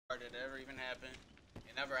Did it ever even happen?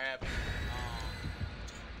 It never happened.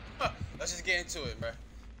 Let's just get into it, bro.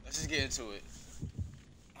 Let's just get into it.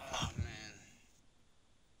 Oh man,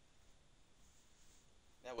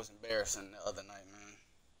 that was embarrassing the other night, man.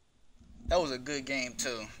 That was a good game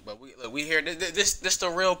too, but we here. This the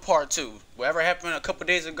real part too. Whatever happened a couple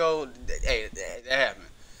days ago, hey, that happened.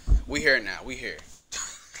 We here now. We here.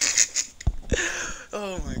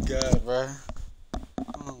 Oh my god, bro.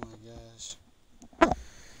 Oh my gosh.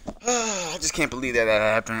 I just can't believe that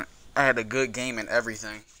happened. I had a good game and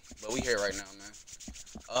everything, but we here right now,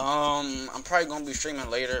 man. I'm probably gonna be streaming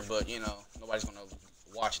later, but you know nobody's gonna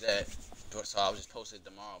watch that, so I'll just post it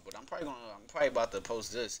tomorrow. But I'm probably about to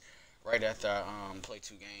post this right after I play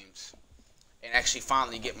 2 games and actually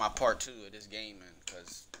finally get my part 2 of this game in.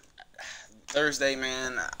 Cause Thursday,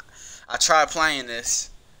 man, I tried playing this.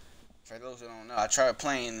 For those who don't know, I tried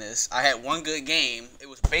playing this. I had one good game. It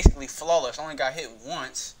was basically flawless. I only got hit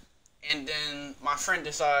once. And then my friend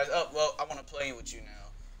decides, oh, well, I want to play with you now.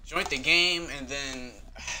 Joined the game, and then,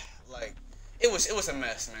 like, it was a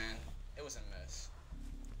mess, man. It was a mess.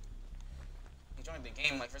 He joined the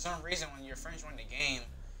game. Like, for some reason, when your friends join the game,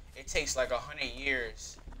 it takes, like, 100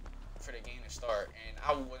 years for the game to start. And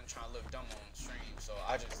I wasn't trying to look dumb on stream, so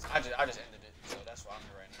I just ended it. So that's why I'm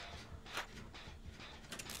here right now.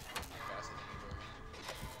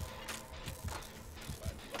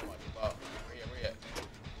 Where you at?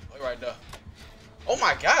 Oh, right there. Oh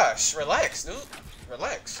my gosh, relax, dude.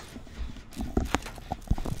 Relax.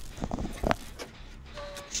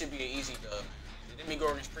 It should be an easy dub. The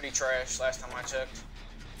Demogorgon's pretty trash last time I checked.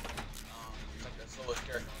 It's like the slowest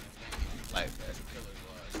character on this game. Like, as a killer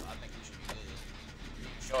was. So I think we should be good. Me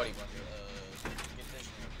and Shorty about to get this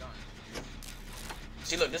one done.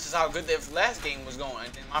 See, look, this is how good the last game was going.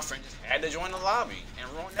 And then my friend just had to join the lobby and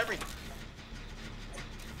ruin everything.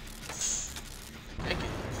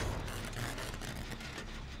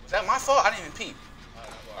 Was that my fault? I didn't even peep. I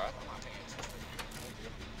thought my pants.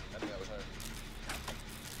 I think that was her.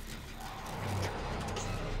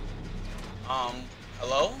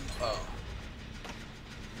 Hello?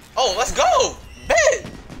 Oh, let's go!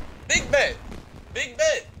 Bet! Big bet! Big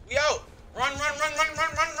bet! We out! Run!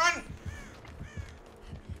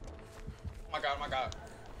 Oh my god.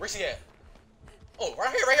 Where's he at? Oh, right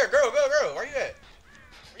here! Girl! Where you at?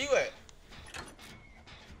 Where you at?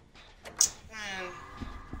 Man.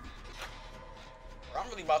 I'm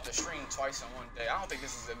really about to stream twice in one day. I don't think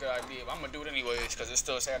this is a good idea, but I'm gonna do it anyways because it's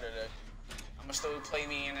still Saturday. I'm gonna still play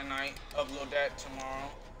me in the night, upload that tomorrow.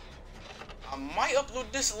 I might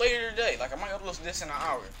upload this later today. Like, I might upload this in an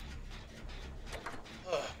hour.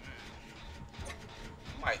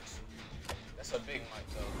 Mic. That's a big mic,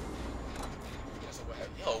 though.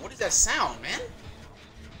 Yo, what is that sound, man?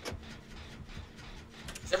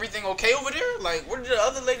 Is everything okay over there? Like, where did the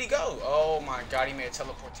other lady go? Oh my god, he made a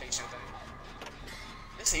teleportation thing.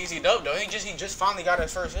 It's an easy dub though. He just finally got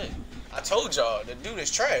his first hit. I told y'all, the dude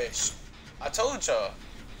is trash. I told y'all.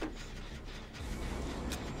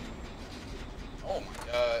 Oh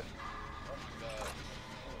my god. Oh my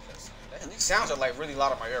god. These sounds are like really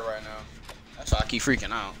loud in my ear right now. That's why I keep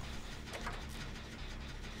freaking out.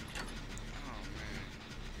 Oh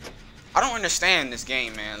man. I don't understand this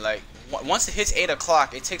game, man. Like, once it hits 8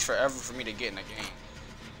 o'clock, it takes forever for me to get in the game.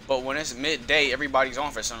 But when it's midday, everybody's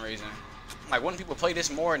on for some reason. Like, wouldn't people play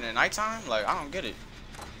this more in the nighttime? Like, I don't get it.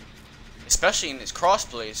 Especially in this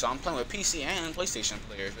crossplay, so I'm playing with PC and PlayStation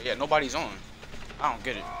players. But yeah, nobody's on. I don't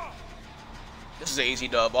get it. This is an easy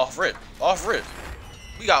dub. Off rip. Off rip.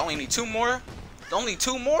 We got only 2 more. Only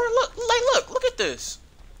 2 more? Look at this.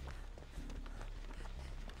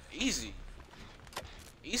 Easy.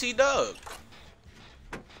 Easy dub.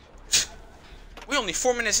 We only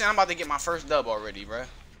 4 minutes in. I'm about to get my first dub already, bruh.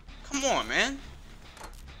 Come on, man.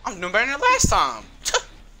 I'm doing better than last time.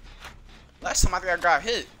 Last time I think I got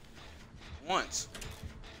hit. Once.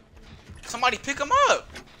 Somebody pick him up.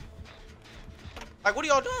 Like, what are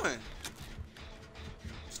y'all doing?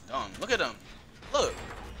 It's dumb. Look at him. Look.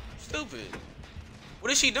 Stupid.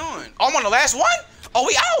 What is she doing? Oh, I'm on the last one? Oh,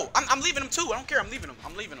 we out. I'm leaving him too. I don't care. I'm leaving him.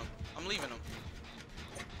 I'm leaving him.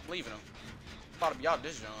 I'm about to be out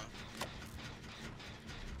this joint.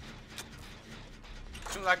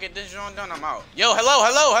 As soon as I get this joint done, I'm out. Yo, hello.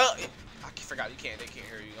 I forgot they can't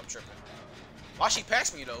hear you. I'm tripping. Why she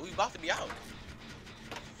passed me though? We about to be out.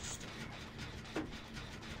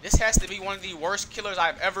 This has to be one of the worst killers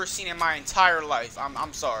I've ever seen in my entire life.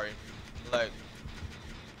 I'm sorry. Like,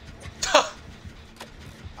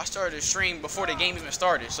 I started the stream before the game even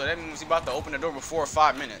started, so that means he's about to open the door before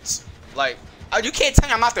 5 minutes. Like, you can't tell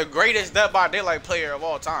me I'm not the greatest Dead by Daylight player of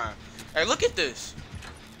all time. Hey, look at this.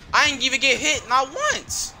 I didn't even get hit, not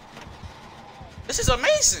once. This is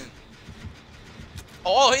amazing.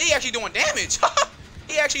 Oh, he actually doing damage.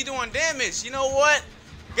 He actually doing damage. You know what?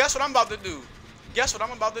 Guess what I'm about to do? Guess what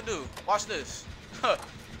I'm about to do? Watch this.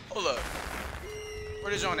 Hold up.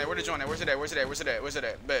 Where the joint at? Where the joint at? Where's it at? Where's it at? Where's it at? Where's it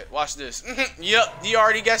at? Bet. Watch this. Yep. You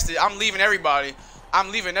already guessed it. I'm leaving everybody.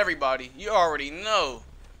 I'm leaving everybody. You already know.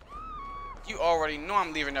 You already know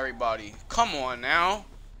I'm leaving everybody. Come on now.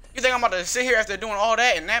 You think I'm about to sit here after doing all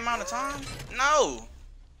that in that amount of time? No.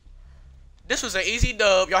 This was an easy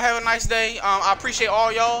dub. Y'all have a nice day. I appreciate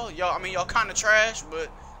all y'all. I mean, y'all kind of trash, but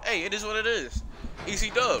hey, it is what it is. Easy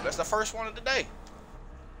dub. That's the first one of the day.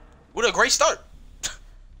 With a great start.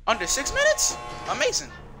 Under 6 minutes?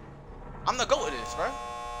 Amazing. I'm the GOAT of this, bro.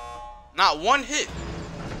 Not one hit.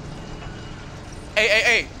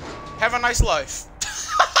 Hey. Have a nice life.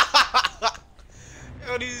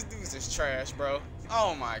 Yo, these dudes is trash, bro.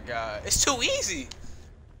 Oh my god. It's too easy.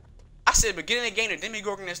 I said beginning of the game, the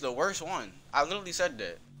Demogorgon is the worst one. I literally said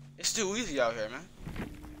that. It's too easy out here, man.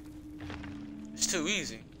 It's too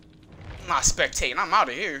easy. I'm not spectating. I'm out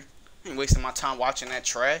of here. I ain't wasting my time watching that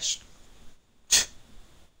trash.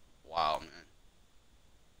 Wow, man.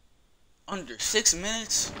 Under 6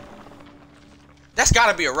 minutes? That's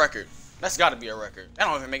gotta be a record. That's gotta be a record. That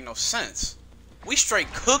don't even make no sense. We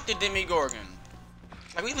straight cooked the Demogorgon.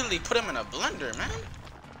 Like, we literally put him in a blender, man.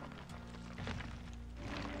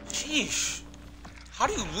 Sheesh. How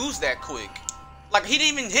do you lose that quick? Like, he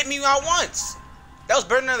didn't even hit me out once. That was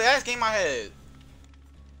better than the last game I had.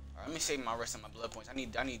 Alright, let me save my rest of my blood points. I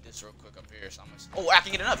need this real quick up here. So oh, I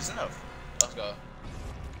can get enough. It's enough. Let's go.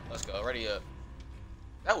 Let's go. Ready up.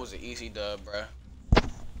 That was an easy dub, bruh.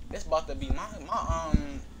 It's about to be my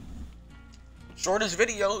shortest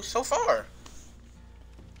video so far.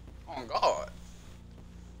 Oh God.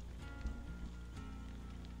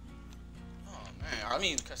 Oh man. Alright, let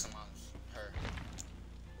me customize her.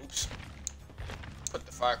 Oops. Put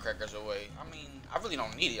the firecrackers away. I mean, I really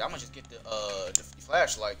don't need it. I'm gonna just get the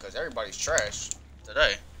flashlight because everybody's trash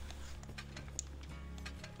today.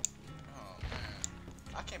 Oh man.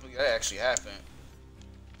 I can't believe that actually happened.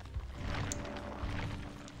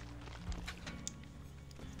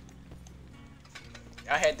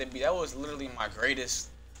 I had to be, that was literally my greatest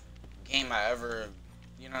game I ever,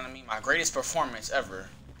 you know what I mean? My greatest performance ever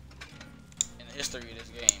in the history of this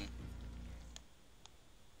game.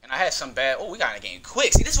 And I had some bad, oh, we got in a game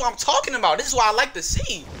quick. See, this is what I'm talking about. This is what I like to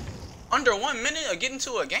see. Under 1 minute of getting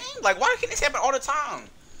to a game? Like, why can't this happen all the time?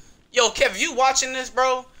 Yo, Kev, you watching this,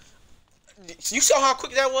 bro? You saw how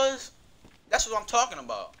quick that was? That's what I'm talking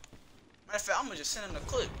about. Matter of fact, I'm gonna just send him the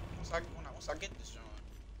clip once I get this joint.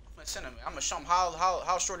 I'm gonna send him. I'm gonna show him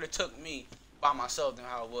how short it took me by myself than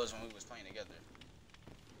how it was when we was playing together.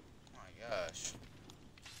 Oh my gosh,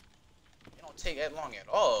 it don't take that long at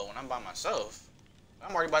all when I'm by myself.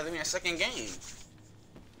 I'm already about to be in a second game.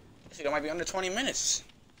 See, that might be under 20 minutes.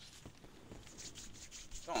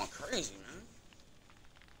 It's going crazy, man.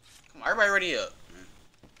 Come on, everybody ready up, man.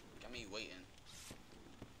 Got me waiting.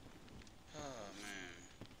 Oh man.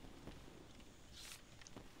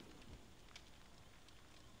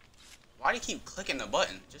 Why do you keep clicking the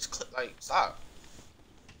button? Just click, like, stop.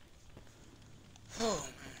 Oh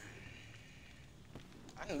man.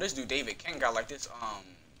 I know this dude David King got like this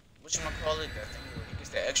whatchamacallit, that thing where he gets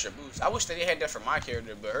that extra boost. I wish that they had that for my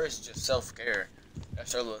character, but hers is just self-care.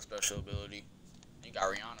 That's her little special ability. You got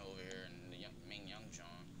Rihanna over here and the main young John.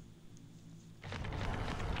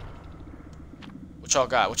 What y'all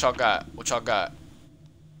got? What y'all got? What y'all got?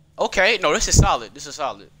 Okay, no, this is solid. This is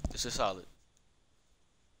solid. This is solid.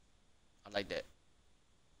 I like that.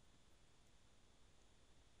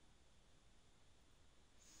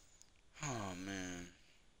 Oh man.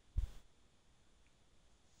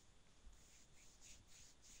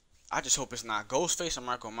 I just hope it's not Ghostface or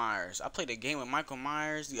Michael Myers. I played a game with Michael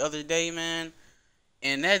Myers the other day, man,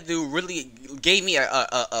 and that dude really gave me a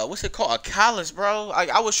what's it called? A callus, bro.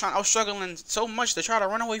 I was struggling so much to try to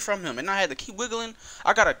run away from him, and I had to keep wiggling.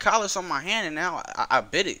 I got a callus on my hand, and now I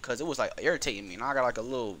bit it because it was like irritating me. Now I got like a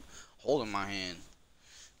little hole in my hand.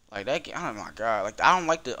 Like that, oh my god! Like I don't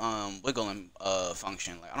like the wiggling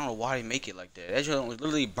function. Like I don't know why they make it like that. That just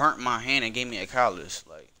literally burnt my hand and gave me a callus.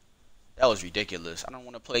 Like. That was ridiculous. I don't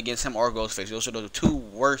want to play against him or Ghostface. Those are the two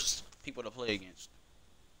worst people to play against.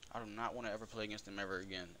 I do not want to ever play against them ever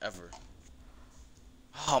again. Ever.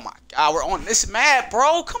 Oh my god, we're on this map,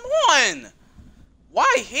 bro. Come on.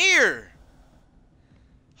 Why here?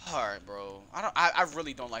 Alright, bro. I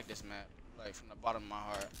really don't like this map. Like, from the bottom of my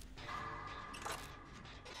heart.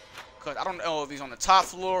 Because I don't know if he's on the top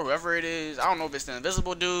floor, whoever it is. I don't know if it's the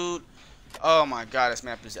invisible dude. Oh my god, this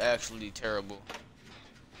map is actually terrible.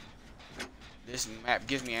 This map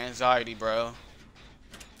gives me anxiety, bro.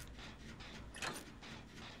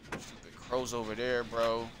 Pros over there,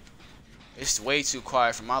 bro. It's way too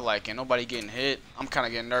quiet for my liking. Nobody getting hit. I'm kind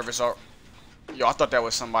of getting nervous. Yo, I thought that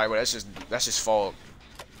was somebody, but that's just fog.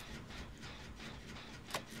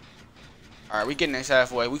 All right, we getting this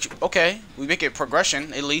halfway. Okay, we make it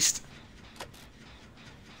progression at least.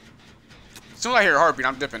 As soon as I hear a heartbeat,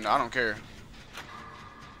 I'm dipping. I don't care.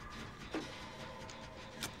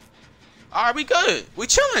 All right, we good. We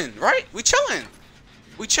chilling, right? We chilling.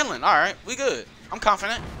 We chilling. All right, we good. I'm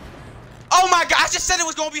confident. Oh my God! I just said it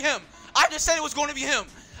was gonna be him. I just said it was gonna be him.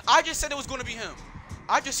 I just said it was gonna be him.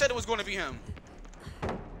 I just said it was gonna be him.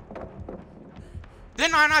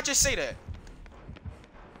 Didn't I not just say that?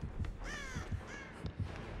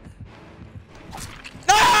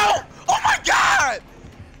 No! Oh my God!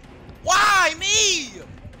 Why me?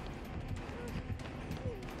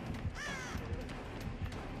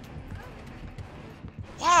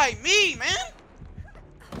 Why me, man?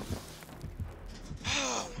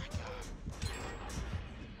 Oh my God.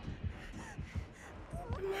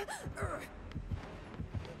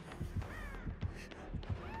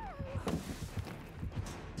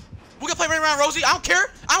 We can play Ring Around Rosie. I don't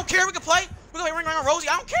care. I don't care. We can play. We can play Ring Around Rosie.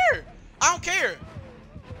 I don't care. I don't care.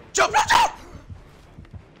 Jump, jump, jump!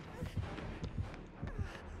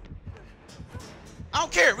 I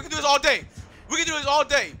don't care. We can do this all day. We can do this all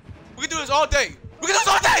day. We can do this all day. We can do this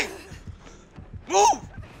all day. Move.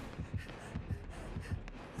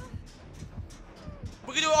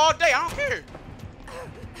 We can do it all day. I don't care.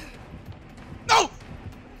 No.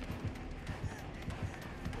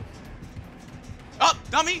 Up,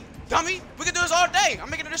 dummy, dummy. We can do this all day. I'm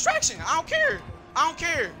making a distraction. I don't care. I don't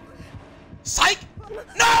care. Psych.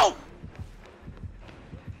 No.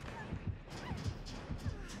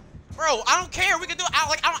 Bro, I don't care. We can do it.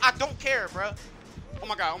 I don't care, bro. Oh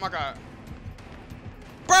my God. Oh my God.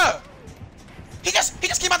 Bruh. He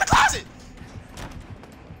just came out the closet.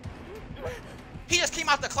 He just came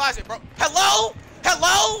out the closet, bro. Hello?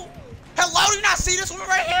 Hello? Hello? Do you not see this woman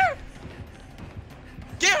right here?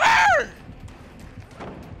 Get her!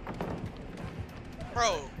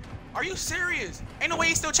 Bro, are you serious? Ain't no way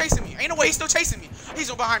he's still chasing me. Ain't no way he's still chasing me.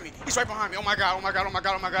 He's behind me. He's right behind me. Oh my God. Oh my God. Oh my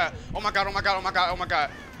God. Oh my God. Oh my God. Oh my God. Oh my God. Oh my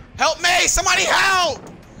God. Help me! Somebody help!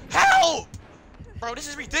 Help! Bro, this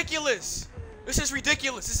is ridiculous. This is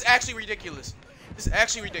ridiculous. This is actually ridiculous. This is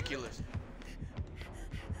actually ridiculous.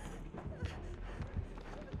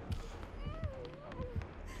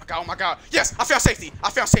 Oh my God. Yes, I found safety. I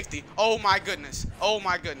found safety. Oh my goodness. Oh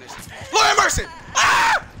my goodness. Lord have mercy.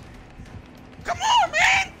 Ah! Come on,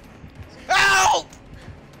 man. Help!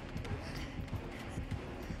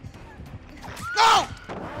 No!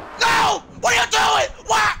 No! What are you doing?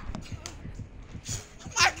 What? Oh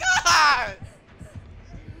my God.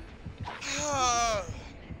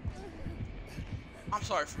 I'm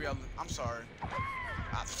sorry for y'all. I'm sorry.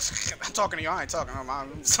 I'm talking to y'all. I ain't talking.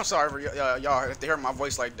 I'm so sorry for y'all if they heard my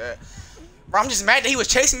voice like that. Bro, I'm just mad that he was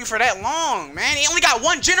chasing me for that long, man. He only got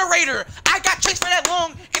one generator. I got chased for that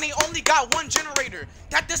long, and he only got one generator.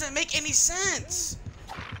 That doesn't make any sense.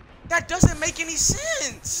 That doesn't make any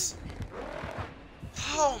sense.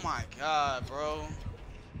 Oh my God, bro.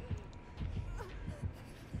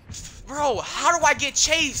 Bro, how do I get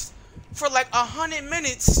chased for like 100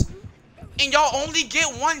 minutes and y'all only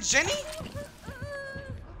get one Jenny?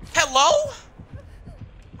 Hello?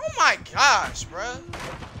 Oh my gosh, bro.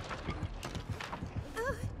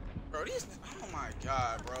 Bro, these. Oh my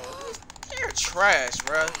God, bro. They're trash,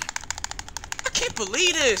 bro. I can't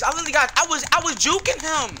believe this. I was juking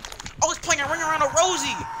him. I was playing a Ring Around a Rosie.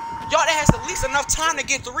 Y'all that has at least enough time to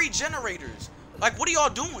get 3 generators. Like, what are y'all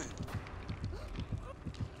doing?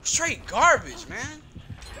 Straight garbage, man.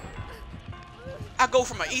 I go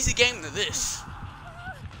from an easy game to this.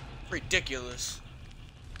 Ridiculous.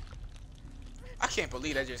 I can't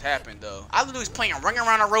believe that just happened, though. I literally was playing Ring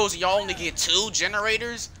Around a Rosie. Y'all only get 2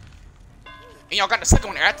 generators. And y'all got the second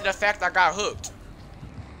one after the fact I got hooked.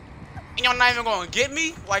 And y'all not even going to get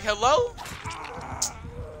me? Like, hello?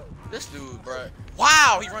 This dude, bro.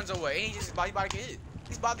 Wow, he runs away. He's about to get hit.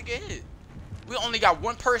 He's about to get hit. We only got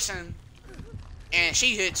 1 person. And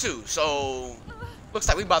she hit 2. So, looks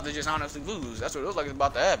like we about to just honestly lose. That's what it looks like it's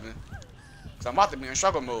about to happen. So I'm about to be in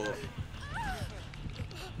struggle mode.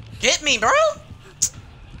 Get me, bro.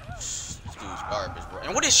 This dude's garbage, bro.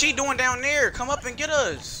 And what is she doing down there? Come up and get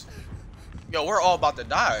us. Yo, we're all about to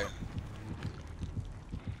die.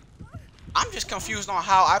 I'm just confused on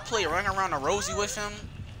how I play Ring Around a Rosie with him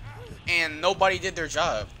and nobody did their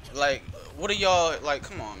job. Like, what are y'all, like,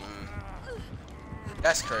 come on, man.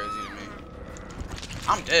 That's crazy to me.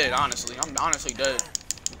 I'm dead, honestly. I'm honestly dead.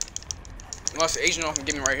 Unless the Asian can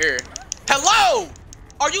get me right here. Hello!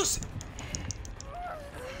 Are you...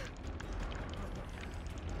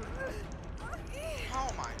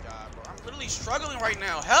 really struggling right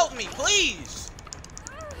now. Help me, please.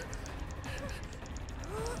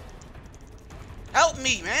 Help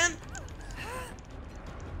me, man.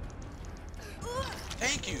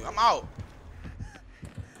 Thank you. I'm out.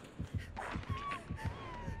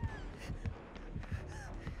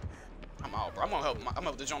 I'm out, bro. I'm gonna help. I'm gonna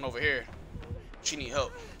help the Joan over here. She need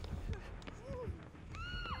help.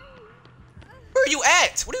 Where are you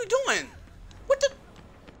at? What are you doing? What the?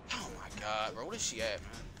 Oh my God, bro. What is she at, man?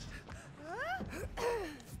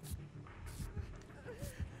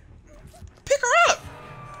 Pick her up.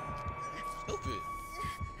 Stupid.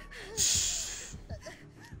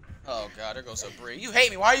 Oh God, there goes a Bree. You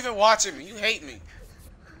hate me. Why are you even watching me? You hate me.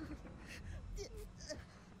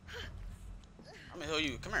 I'm gonna heal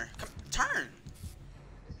you. Come here. Come, turn.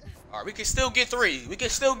 All right, we can still get 3. We can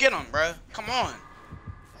still get them, bro. Come on.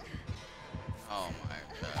 Oh my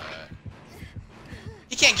God.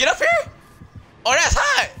 He can't get up here? Oh, that's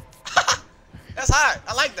hot. That's hot.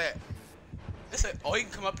 I like that. Listen. Oh, he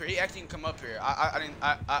can come up here. He actually can come up here.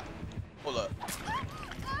 I hold up.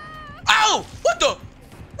 Ow! What the?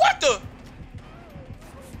 What the?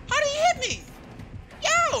 How did he hit me?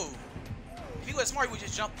 Yo! If he was smart, he would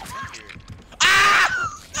just jump in here. Ah!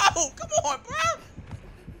 No! Come on, bro!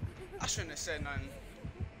 I shouldn't have said nothing.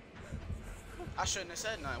 I shouldn't have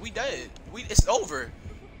said nothing. We dead. It's over.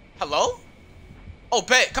 Hello? Oh,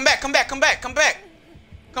 bet. Come back. Come back. Come back. Come back.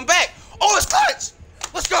 Come back. Oh, it's clutch!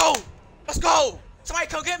 Let's go! Let's go! Somebody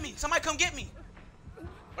come get me. Somebody come get me. Oh,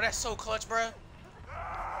 that's so clutch, bro. You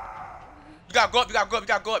gotta go up. You gotta go up. You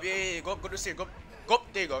gotta go up. Yeah. Go up. Go this here. Go up.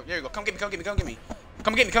 There you go. There you go. Come get me. Come get me. Come get me.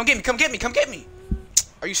 Come get me. Come get me. Come get me. Come get me.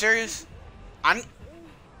 Are you serious? I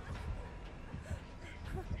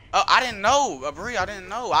didn't know, Bree. I didn't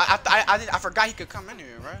know. I forgot he could come in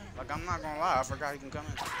here, bro. Like, I'm not gonna lie. I forgot he can come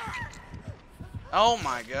in. Oh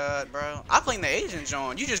my God, bro. I playing the Asian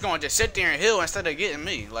John. You just gonna just sit there and heal instead of getting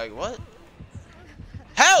me. Like, what?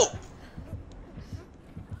 Help!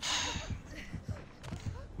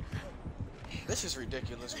 This is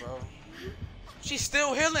ridiculous, bro. She's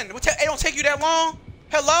still healing. It don't take you that long.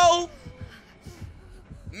 Hello?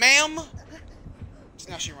 Ma'am?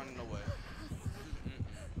 Now she running away.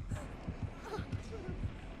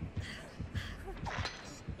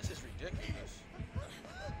 This is ridiculous.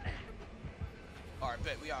 Alright,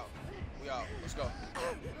 bet. We out. We out. Let's go.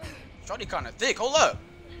 Shorty kind of thick. Hold up.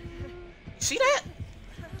 You see that?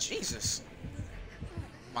 Jesus.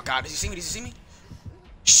 Oh my God. Does he see me? Does he see me?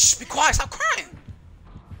 Shh. Be quiet. Stop crying.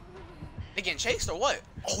 They getting chased or what?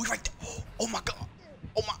 Oh, we right there. Oh my God.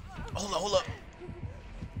 Oh my. Hold up. Hold up.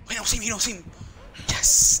 He don't see me. He don't see me.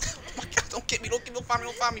 Yes. Oh my God. Don't get me. Don't find me.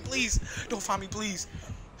 Don't find me. Please. Don't find me. Please.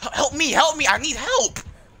 Help me. Help me. I need help.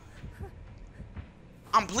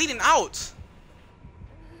 I'm bleeding out.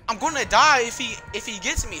 I'm going to die if he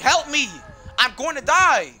gets me. Help me. I'm going to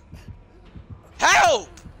die. Help.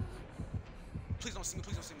 Please don't see me.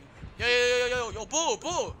 Please don't see me. Yo,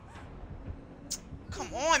 bull.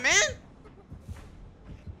 Come on, man.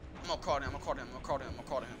 I'm gonna call him.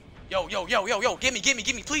 Yo. Get me,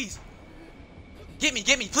 please. Get me,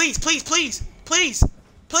 please.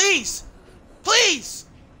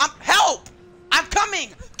 Help. I'm coming.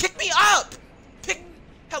 Pick me up.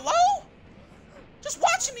 Hello? Just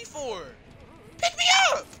watching me for. Pick me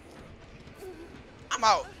up. I'm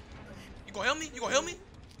out. You gonna help me?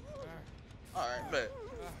 Alright, bet.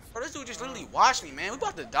 Bro, this dude just literally watched me, man. We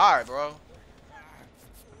about to die, bro.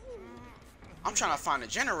 I'm trying to find the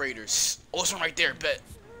generators. Oh, it's one right there, bet.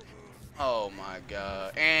 Oh my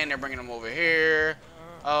God. And they're bringing them over here.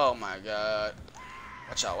 Oh my God.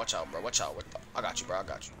 Watch out, bro. Watch out. I got you, bro. I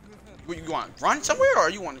got you. You want to run somewhere or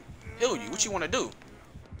you want to heal you? What you want to do?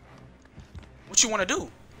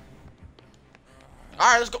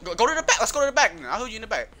 Alright, let's go to the back. Let's go to the back. I'll heal you in the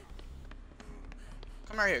back.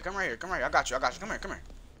 Come right here. I got you. Come here.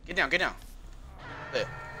 Get down. There.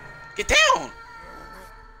 Get down!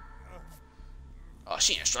 Oh,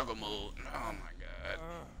 she in struggle mode. Oh my God.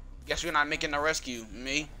 Guess we're not making the rescue.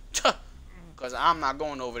 Me? Because I'm not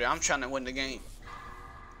going over there. I'm trying to win the game.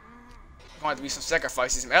 Gonna have to be some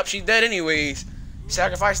sacrifices. Yep, she's dead anyways.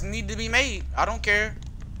 Sacrifices need to be made. I don't care.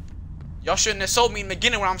 Y'all shouldn't have sold me in the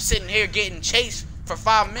beginning when I'm sitting here getting chased for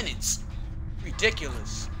 5 minutes.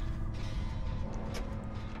 Ridiculous.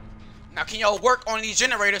 Now can y'all work on these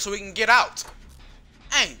generators so we can get out?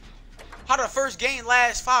 Hey, how the first game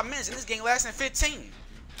lasts 5 minutes and this game lasting 15?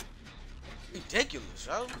 Ridiculous,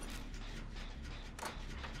 yo.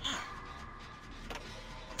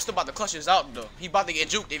 I'm still about to clutch this out though. He about to get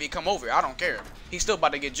juked if he come over. I don't care. He's still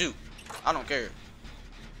about to get juked. I don't care.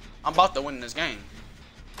 I'm about to win this game.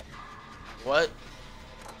 What?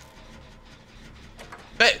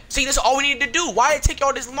 Bet. See, this is all we needed to do. Why did it take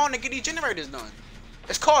y'all this long to get these generators done?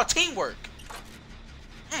 It's called teamwork.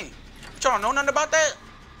 Hey, y'all don't know nothing about that?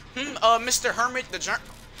 Mr. Hermit, the germ.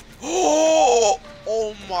 Oh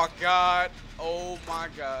my God. Oh my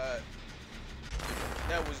God.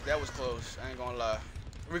 That was close. I ain't gonna lie.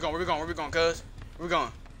 Where we going, cuz? Where we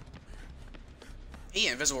going? He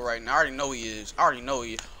invisible right now. I already know he is.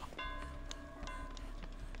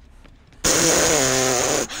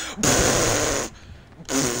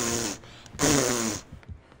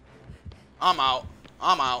 I'm out.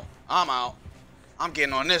 I'm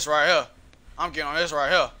getting on this right here.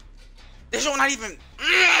 This one not even.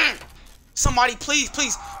 Somebody, please.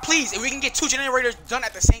 If we can get 2 generators done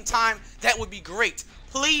at the same time, that would be great.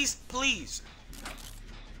 Please.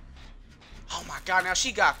 Oh my God, now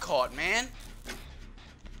she got caught, man.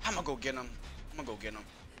 I'm gonna go get him.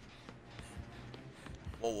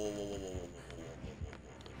 Whoa.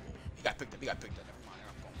 He got picked up. Never mind.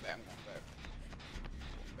 I'm going back.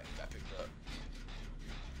 He got picked up.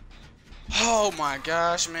 Oh my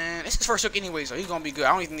gosh, man. It's his first hook anyway, so he's gonna be good.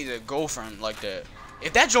 I don't even need to go for him like that.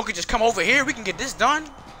 If that Joker just come over here, we can get this done.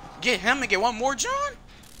 Get him and get one more John.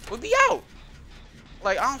 We'll be out.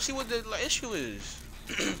 Like, I don't see what the issue is.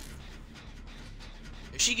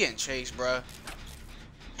 If she getting chased, bruh.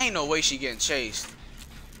 Ain't no way she getting chased.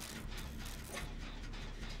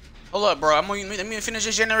 Hold up, bro. Let me finish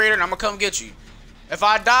this generator and I'm gonna come get you. If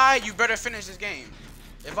I die, you better finish this game.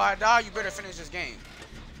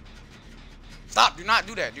 Stop. Do not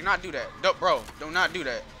do that. Bro, do not do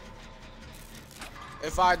that.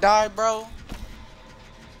 If I die, bro.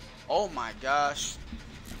 Oh my gosh.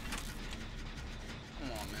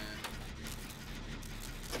 Come on, man.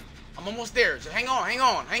 I'm almost there. Just hang on,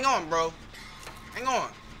 bro. Hang on.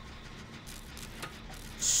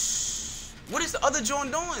 What is the other John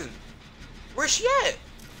doing? Where's she at?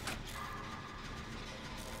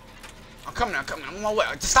 I'm coming. I'm on my way.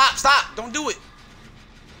 Stop. Don't do it.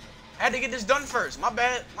 I had to get this done first. My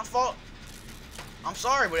bad. My fault. I'm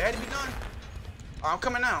sorry, but it had to be done. Alright, I'm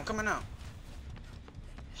coming now.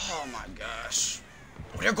 Oh my gosh.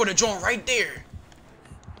 Oh, there go the John right there.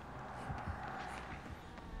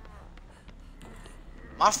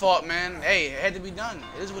 My fault, man. Hey, it had to be done.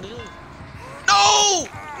 It is what it is. No!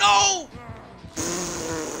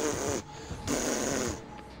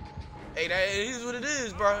 Hey, it is what it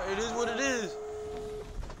is, bro. It is what it is.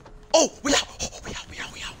 Oh, we out. We out.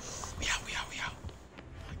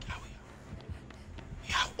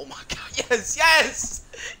 Oh my God.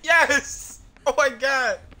 Yes. Oh my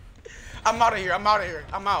God. I'm out of here. I'm out.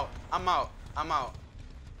 Come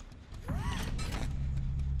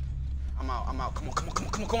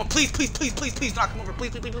on. Please. Do not come over.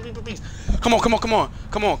 Please. Come on.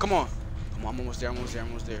 I'm almost there.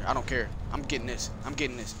 I don't care. I'm getting this.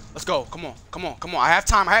 Let's go. Come on. I have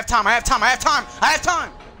time. Let's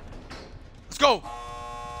go.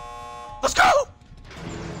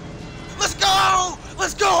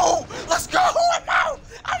 I'm out.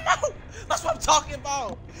 That's what I'm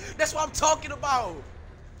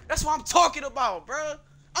talking about. Bruh.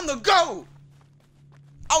 I'm the GOAT.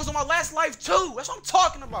 I was on my last life too. That's what I'm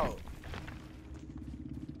talking about.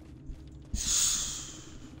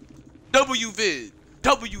 WVid.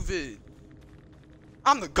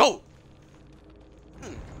 I'm the GOAT.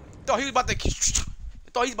 Thought he was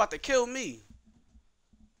about to kill me.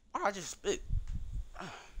 Why did I just spit?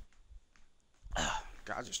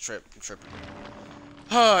 God, I just tripped. I'm tripping.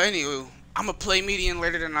 Anywho, I'm gonna play median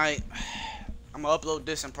later tonight. I'm gonna upload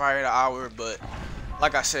this in probably an hour, but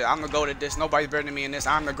like I said, I'm gonna go to this. Nobody's better than me in this.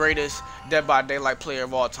 I'm the greatest Dead by Daylight player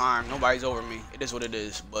of all time. Nobody's over me. It is what it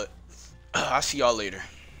is. But I'll see y'all later.